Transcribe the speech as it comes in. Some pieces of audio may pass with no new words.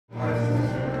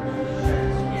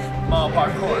Mom,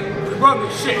 parkour. Run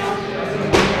this shit.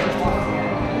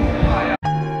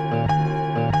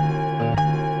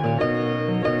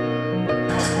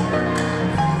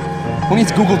 Who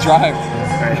needs Google Drive?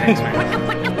 Alright, thanks, man.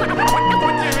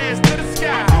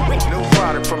 New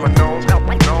product from a known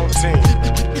team.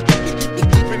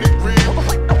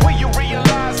 When you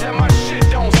realize that my shit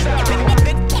don't stop.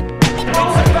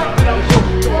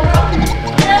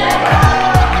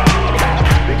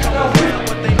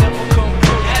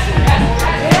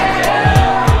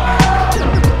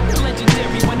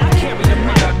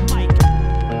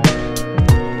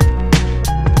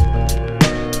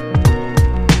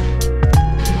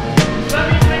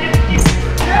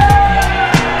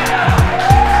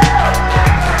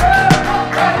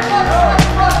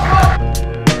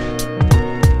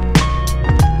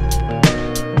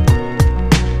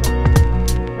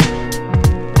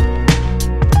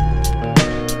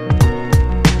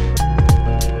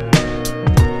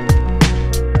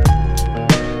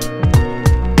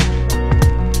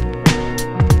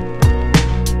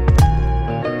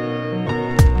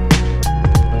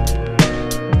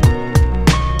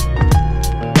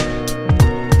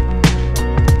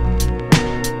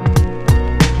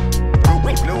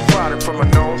 From a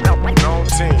known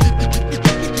team.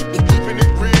 Keeping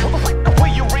it real.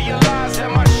 When you realize that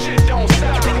my shit don't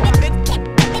stop.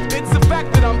 It's a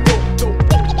fact that I'm dope.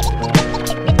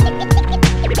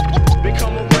 They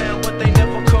come around, but they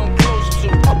never come close to.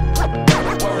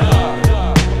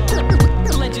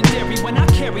 Legendary when I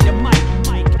carry the mic.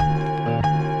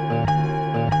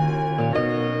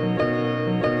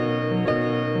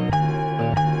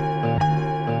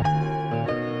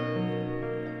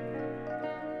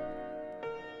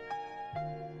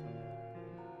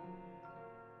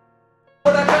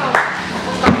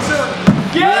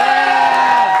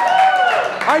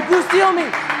 Yeah! Alright, Blue, steal me!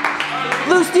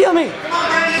 Blue, steal me!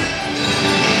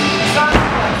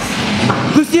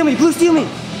 Blue, steal me! Blue, steal me!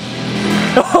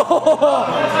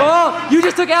 Oh, you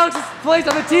just took Alex's place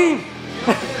on the team!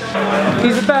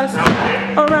 He's the best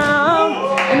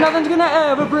around, and nothing's gonna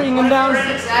ever bring him down.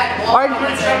 Alright,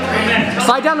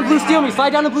 slide down to Blue, steal me!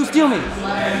 Slide down to Blue, steal me!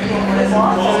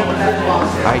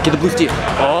 Alright, get the Blue, steal.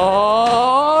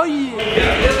 Oh, yeah!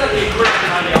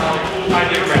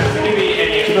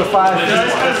 Keep a 5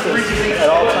 at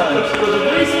all times.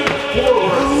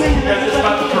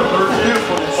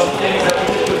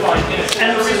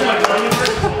 And the reason why I'm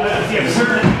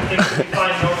certain things we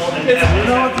find normal and you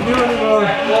know what to do anymore.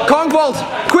 Kong vault!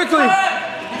 Quickly!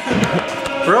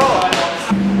 Bro!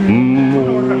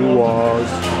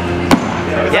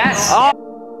 Yes! Oh.